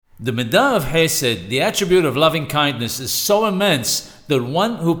The midah of Hesed, the attribute of loving kindness, is so immense that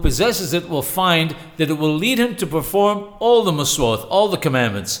one who possesses it will find that it will lead him to perform all the mitzvot, all the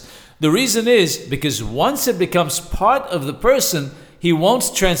commandments. The reason is because once it becomes part of the person, he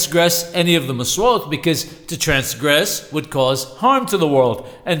won't transgress any of the mitzvot, because to transgress would cause harm to the world,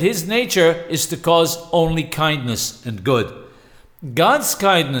 and his nature is to cause only kindness and good. God's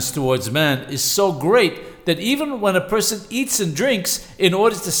kindness towards man is so great that even when a person eats and drinks in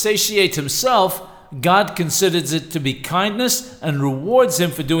order to satiate himself, God considers it to be kindness and rewards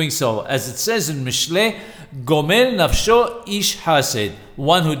him for doing so. As it says in Mishle, Gomel nafsho ish hased.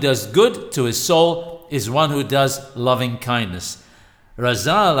 One who does good to his soul is one who does loving kindness.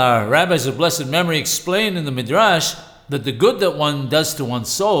 Razal, our rabbis of blessed memory, explain in the Midrash that the good that one does to one's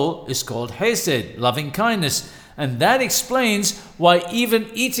soul is called Hesed, loving kindness. And that explains why even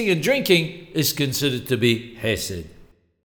eating and drinking is considered to be Hesed.